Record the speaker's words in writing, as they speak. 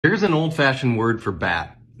There's an old-fashioned word for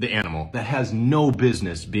bat, the animal, that has no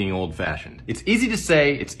business being old-fashioned. It's easy to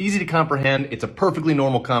say, it's easy to comprehend, it's a perfectly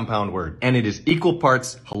normal compound word, and it is equal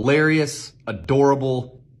parts hilarious,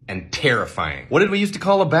 adorable, and terrifying. What did we used to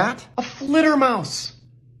call a bat? A flittermouse.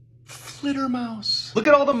 Flittermouse. Look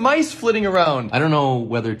at all the mice flitting around. I don't know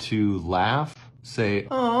whether to laugh, say,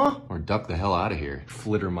 "Aw," or duck the hell out of here.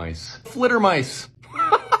 Flittermice. Flittermice.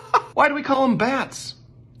 Why do we call them bats?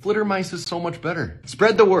 Flittermice is so much better.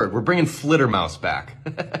 Spread the word. We're bringing flittermouse back.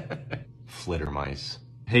 Flittermice.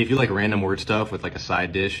 Hey, if you like random word stuff with like a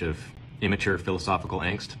side dish of immature philosophical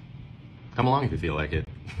angst, come along if you feel like it.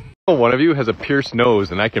 One of you has a pierced nose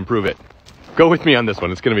and I can prove it. Go with me on this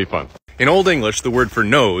one. It's going to be fun. In Old English, the word for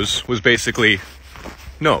nose was basically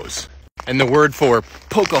nose. And the word for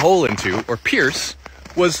poke a hole into or pierce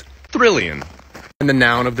was thrillion. And the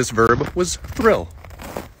noun of this verb was thrill.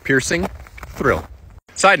 Piercing, thrill.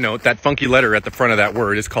 Side note, that funky letter at the front of that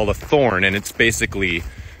word is called a thorn, and it's basically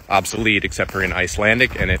obsolete except for in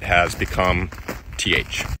Icelandic, and it has become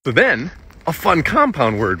TH. So then, a fun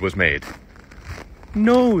compound word was made.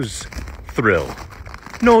 Nose thrill.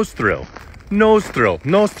 Nose thrill. Nose thrill.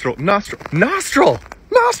 Nostril. Nostril. Nostril!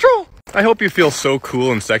 Nostril! I hope you feel so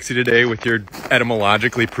cool and sexy today with your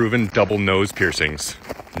etymologically proven double nose piercings.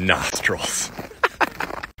 Nostrils.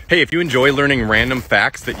 Hey, if you enjoy learning random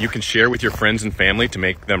facts that you can share with your friends and family to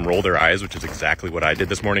make them roll their eyes, which is exactly what I did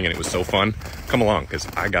this morning and it was so fun, come along, because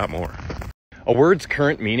I got more. A word's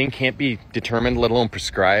current meaning can't be determined, let alone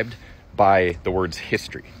prescribed, by the word's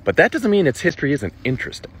history. But that doesn't mean its history isn't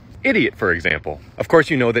interesting. Idiot, for example. Of course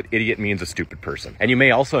you know that idiot means a stupid person. And you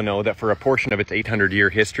may also know that for a portion of its 800-year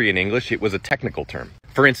history in English, it was a technical term.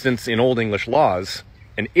 For instance, in Old English laws,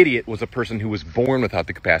 an idiot was a person who was born without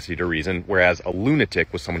the capacity to reason, whereas a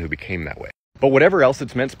lunatic was someone who became that way. But whatever else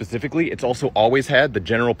it's meant specifically, it's also always had the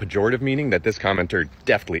general pejorative meaning that this commenter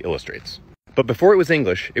deftly illustrates. But before it was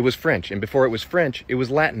English, it was French, and before it was French, it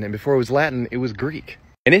was Latin, and before it was Latin, it was Greek.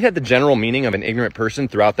 And it had the general meaning of an ignorant person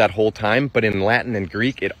throughout that whole time, but in Latin and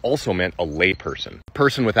Greek, it also meant a lay person, a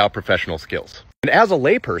person without professional skills. And as a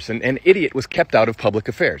lay person, an idiot was kept out of public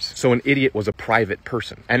affairs. So an idiot was a private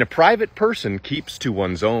person. And a private person keeps to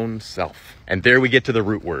one's own self. And there we get to the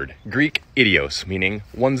root word, Greek idios, meaning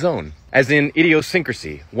one's own. As in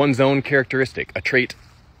idiosyncrasy, one's own characteristic, a trait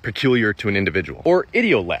peculiar to an individual. Or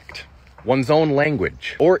idiolect, one's own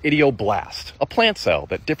language. Or idioblast, a plant cell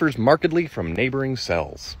that differs markedly from neighboring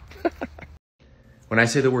cells. When I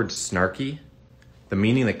say the word snarky, the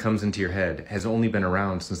meaning that comes into your head has only been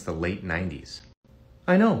around since the late 90s.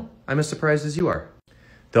 I know, I'm as surprised as you are.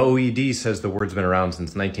 The OED says the word's been around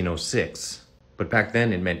since 1906, but back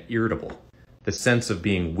then it meant irritable. The sense of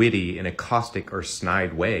being witty in a caustic or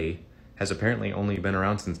snide way has apparently only been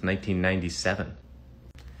around since 1997.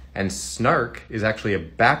 And snark is actually a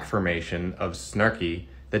back formation of snarky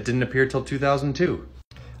that didn't appear till 2002.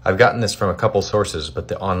 I've gotten this from a couple sources, but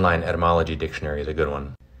the online etymology dictionary is a good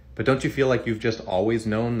one. But don't you feel like you've just always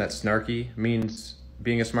known that snarky means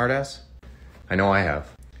being a smartass? I know I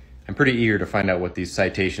have. I'm pretty eager to find out what these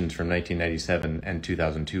citations from 1997 and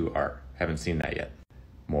 2002 are. Haven't seen that yet.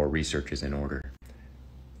 More research is in order.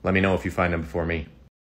 Let me know if you find them before me.